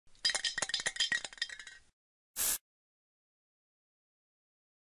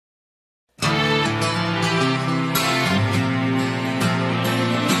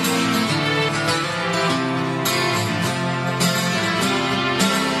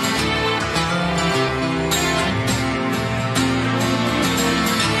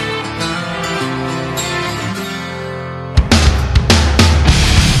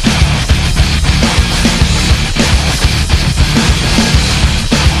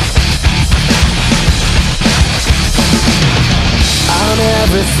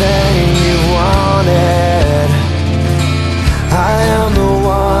everything you wanted. I am the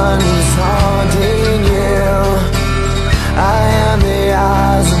one who's haunting you. I am the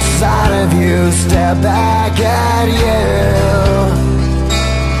eyes inside of you, stare back at you.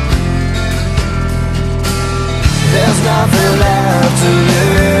 There's nothing left to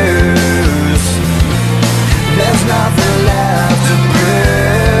lose. There's nothing left to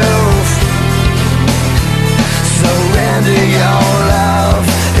prove. Surrender your love,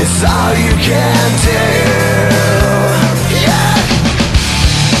 it's all you can do. Yeah.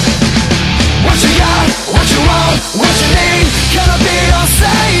 What you got, what you want, what you need, gonna be your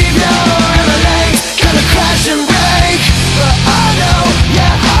savior. Everything's gonna crash and break, but I know,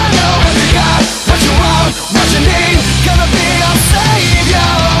 yeah I know. What you got, what you want, what you need, gonna be your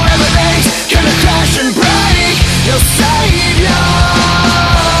savior. Everything's gonna crash and break, your savior.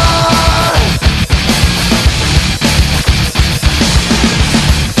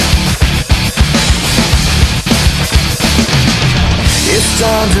 It's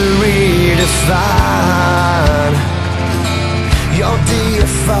time to redefine your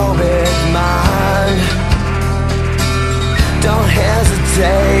deophobic mind. Don't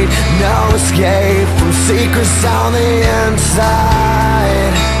hesitate, no escape from secrets on the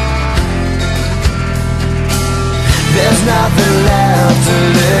inside. There's nothing left to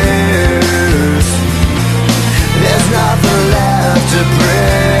lose. There's nothing left to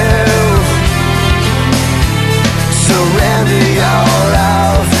prove. Surrender your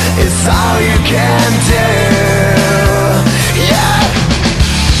love, it's all you can do. Yeah.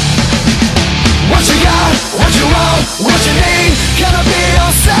 What you got, what you want, what you need, gonna be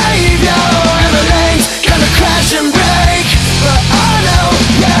your savior. Everything's gonna crash and break, but I know,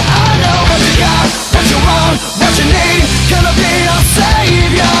 yeah I know. What you got, what you want, what you need, gonna be your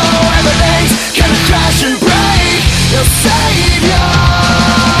savior. Everything's gonna crash and break, your savior.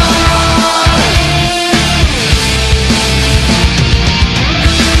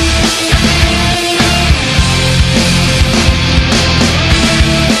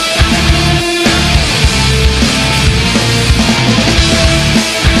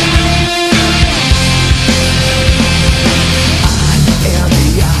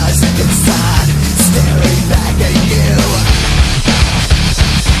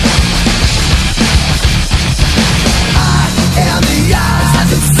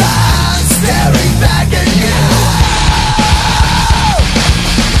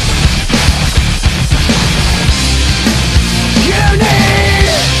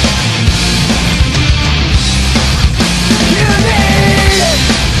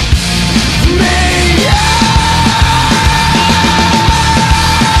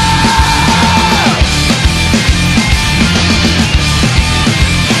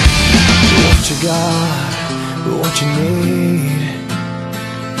 What you need,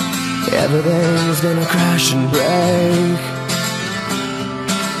 everything's gonna crash and break.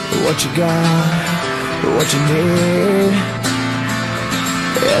 What you got, what you need,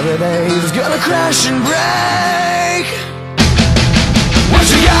 everything's gonna crash and break. What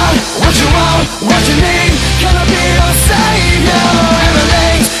you got, what you want, what you need, gonna be your savior.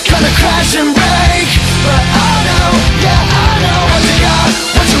 Everything's gonna crash and break, but I know, yeah I know.